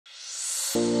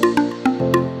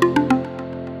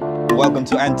welcome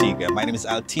to Antigua. My name is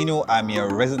Altino. I'm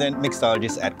your resident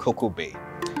mixologist at Cocobay.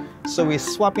 So we're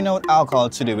swapping out alcohol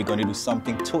today. We're going to do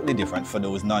something totally different for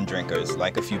those non-drinkers,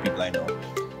 like a few people I know.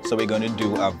 So we're going to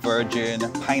do a virgin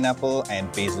pineapple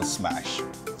and basil smash.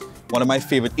 One of my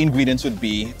favorite ingredients would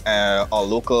be our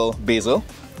local basil.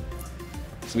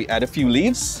 So we add a few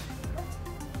leaves.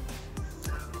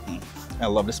 I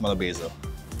love the smell of basil.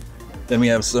 Then we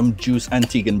have some juice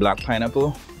Antigua and Black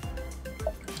Pineapple.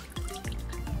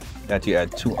 That you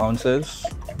add 2 ounces.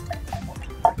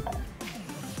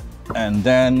 And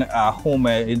then a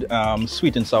homemade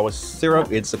sweet and sour syrup.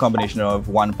 It's a combination of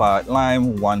 1 part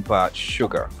lime, 1 part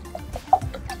sugar.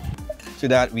 To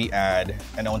that we add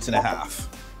 1.5 ounces.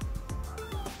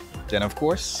 Then of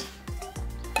course,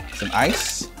 some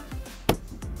ice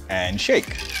and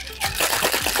shake.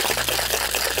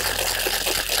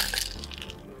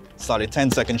 Solid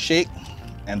 10-second shake,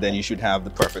 and then you should have the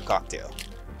perfect cocktail.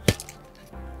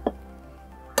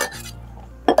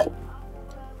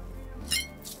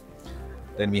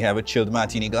 Then we have a chilled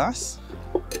martini glass,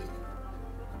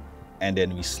 and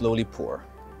then we slowly pour.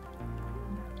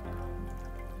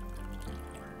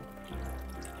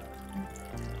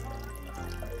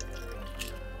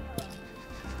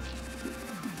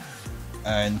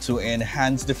 And to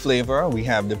enhance the flavor, we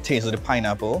have the taste of the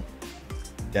pineapple.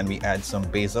 Then we add some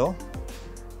basil.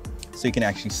 So you can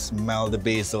actually smell the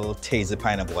basil, taste the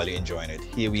pineapple while you're enjoying it.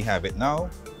 Here we have it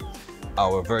now,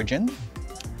 our virgin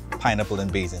pineapple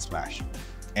and basil smash.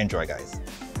 Enjoy, guys.